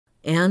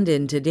And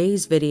in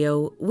today's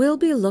video, we'll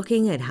be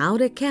looking at how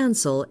to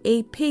cancel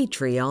a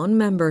Patreon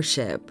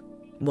membership.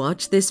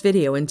 Watch this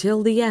video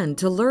until the end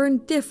to learn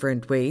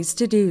different ways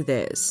to do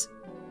this.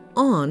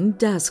 On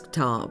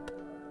desktop,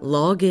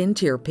 log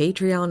into your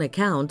Patreon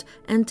account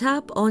and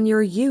tap on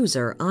your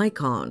user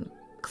icon.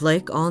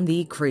 Click on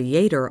the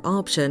Creator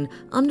option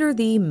under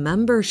the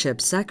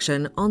Membership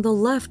section on the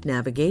left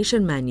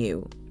navigation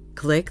menu.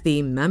 Click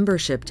the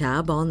Membership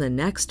tab on the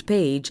next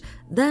page,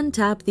 then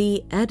tap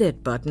the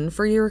Edit button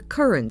for your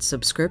current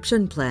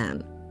subscription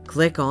plan.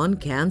 Click on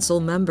Cancel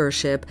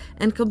Membership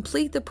and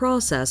complete the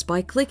process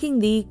by clicking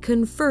the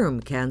Confirm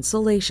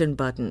Cancellation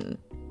button.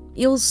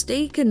 You'll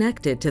stay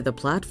connected to the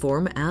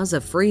platform as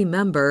a free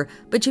member,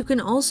 but you can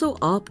also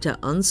opt to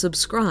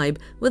unsubscribe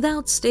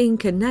without staying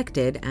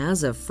connected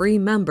as a free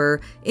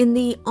member in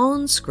the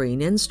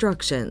on-screen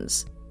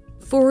instructions.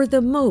 For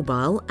the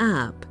mobile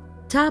app,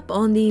 tap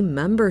on the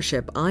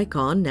membership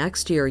icon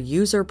next to your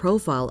user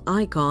profile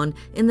icon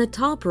in the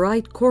top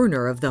right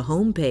corner of the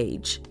home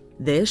page.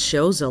 This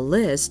shows a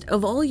list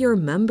of all your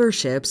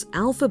memberships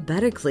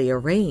alphabetically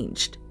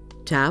arranged.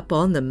 Tap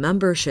on the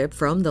membership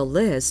from the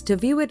list to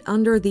view it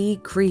under the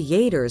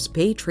Creator's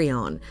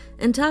Patreon,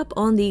 and tap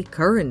on the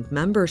current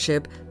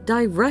membership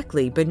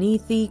directly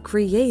beneath the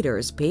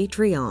Creator's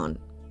Patreon.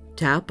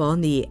 Tap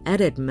on the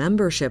Edit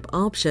Membership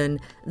option,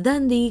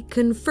 then the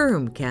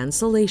Confirm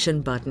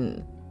Cancellation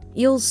button.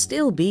 You'll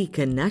still be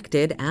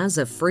connected as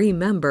a free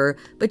member,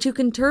 but you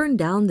can turn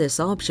down this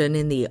option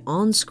in the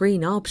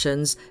on-screen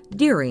options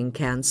during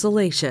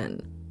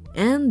cancellation.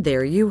 And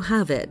there you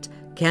have it.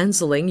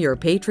 Canceling your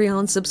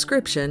Patreon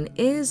subscription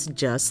is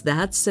just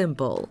that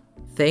simple.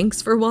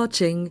 Thanks for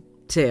watching.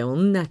 Till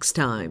next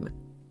time.